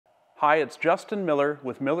Hi, it's Justin Miller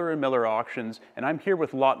with Miller & Miller Auctions, and I'm here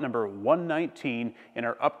with lot number 119 in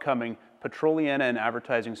our upcoming Petroliana and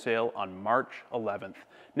advertising sale on March 11th.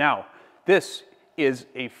 Now, this is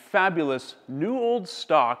a fabulous new old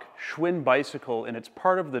stock Schwinn bicycle, and it's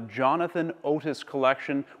part of the Jonathan Otis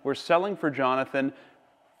collection. We're selling for Jonathan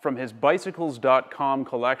from his bicycles.com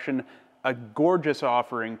collection, a gorgeous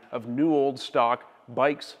offering of new old stock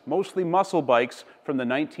bikes, mostly muscle bikes from the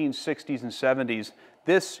 1960s and 70s.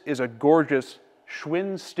 This is a gorgeous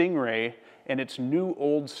Schwinn Stingray, and it's new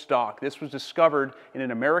old stock. This was discovered in an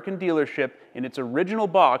American dealership in its original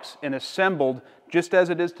box and assembled just as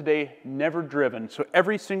it is today, never driven. So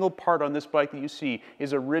every single part on this bike that you see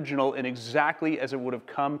is original and exactly as it would have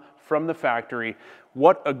come from the factory.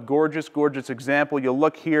 What a gorgeous, gorgeous example. You'll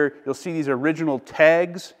look here, you'll see these original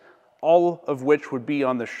tags, all of which would be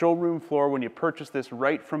on the showroom floor when you purchase this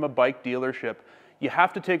right from a bike dealership. You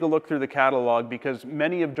have to take a look through the catalog because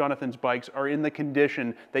many of Jonathan's bikes are in the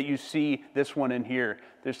condition that you see this one in here.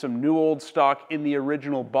 There's some new old stock in the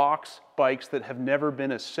original box bikes that have never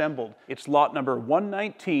been assembled. It's lot number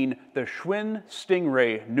 119, the Schwinn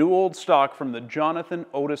Stingray, new old stock from the Jonathan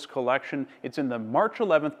Otis collection. It's in the March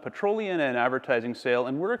 11th Petroliana and advertising sale,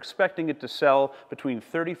 and we're expecting it to sell between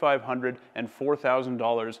 $3,500 and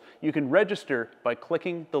 $4,000. You can register by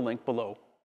clicking the link below.